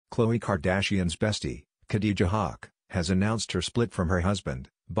KHLOE Kardashian's bestie, Khadijah Haqq, has announced her split from her husband,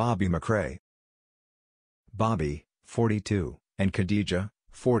 Bobby McCray. Bobby, 42, and Khadijah,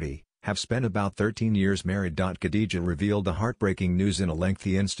 40, have spent about 13 years married. Khadijah revealed the heartbreaking news in a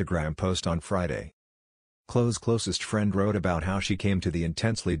lengthy Instagram post on Friday. KHLOE's closest friend wrote about how she came to the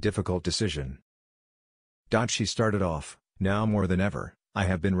intensely difficult decision. She started off, "Now more than ever, I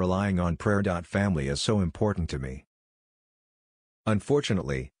have been relying on prayer. Family is so important to me.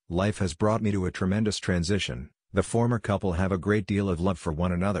 Unfortunately, life has brought me to a tremendous transition. The former couple have a great deal of love for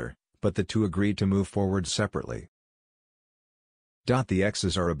one another, but the two agreed to move forward separately. The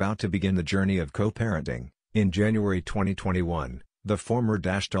exes are about to begin the journey of co-parenting." In January 2021, the former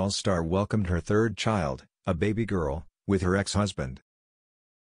Dolls star welcomed her third child, a baby girl, with her ex-husband.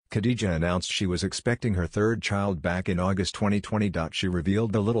 Khadijah announced she was expecting her third child back in August 2020. She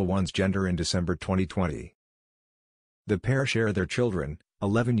revealed the little one's gender in December 2020. The pair share their children,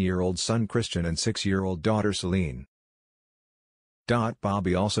 11-year-old son Christian and 6-year-old daughter Celine.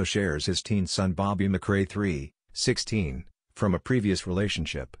 Bobby also shares his teen son Bobby McCray 3, 16, from a previous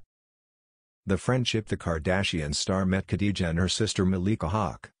relationship. The friendship. The Kardashian star met Khadijah and her sister Malika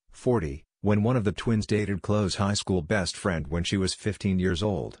Haqq, 40, when one of the twins dated KHLOE's high school best friend when she was 15 years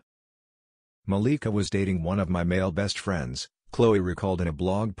old. "Malika was dating one of my male best friends," KHLOE recalled in a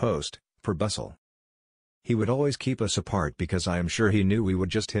blog post, per Bustle. "He would always keep us apart because I am sure he knew we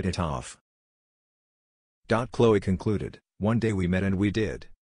would just hit it off." KHLOE concluded, "One day we met and we did.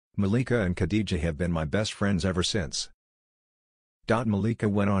 Malika and Khadijah have been my best friends ever since." Malika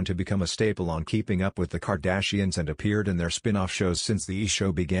went on to become a staple on Keeping Up with the Kardashians and appeared in their spin-off shows since the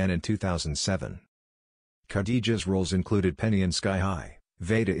show began in 2007. Khadijah's roles included Penny in Sky High,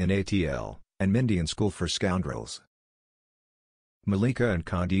 Veda in ATL, and Mindy in School for Scoundrels. Malika and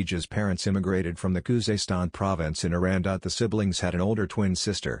Khadijah's parents immigrated from the Khuzestan province in Iran. The siblings had an older twin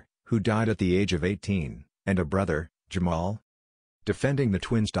sister, who died at the age of 18, and a brother, Jamal. Defending the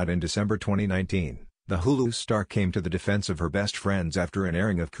twins. In December 2019, the Hulu star came to the defense of her best friends after an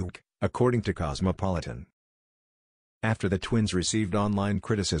airing of Kook, according to Cosmopolitan. After the twins received online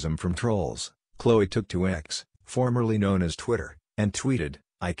criticism from trolls, KHLOE took to X, formerly known as Twitter, and tweeted,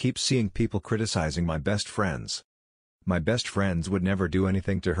 "I keep seeing people criticizing my best friends. My best friends would never do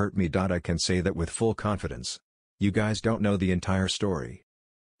anything to hurt me. I can say that with full confidence. You guys don't know the entire story.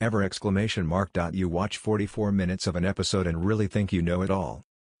 Ever!" You watch 44 minutes of an episode and really think you know it all.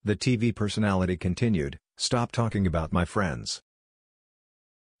 The TV personality continued, "Stop talking about my friends.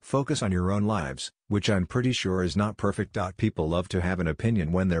 Focus on your own lives, which I'm pretty sure is not perfect. People love to have an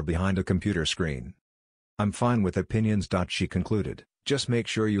opinion when they're behind a computer screen. I'm fine with opinions." She concluded, "Just make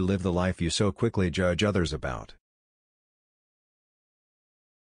sure you live the life you so quickly judge others about."